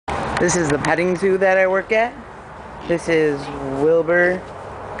This is the petting zoo that I work at. This is Wilbur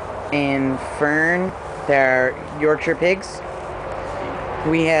and Fern. They're Yorkshire pigs.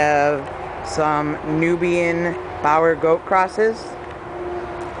 We have some Nubian Boer goat crosses.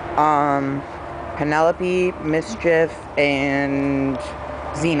 Penelope, Mischief, and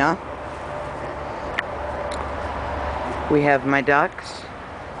Xena. We have my ducks.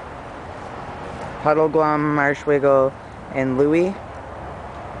 Puddleglum, Marshwiggle, and Louie.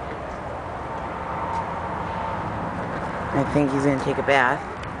 I think he's gonna take a bath.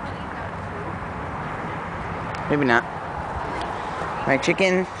 Maybe not. My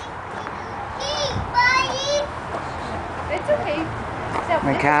chicken. It's okay.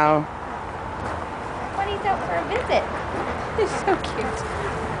 My cow. Bunny's out for a visit. He's so cute.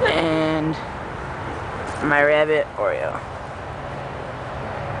 And my rabbit, Oreo.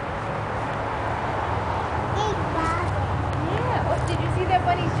 Yeah. Oh, did you see that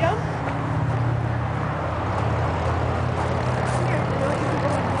bunny jump?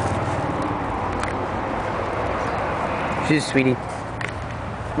 She's a sweetie.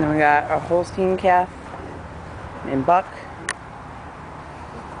 Then we got a Holstein calf and Buck.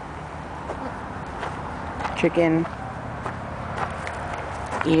 Chicken.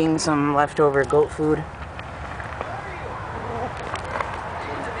 Eating some leftover goat food.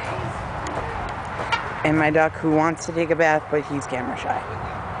 And my duck who wants to take a bath, but he's camera shy.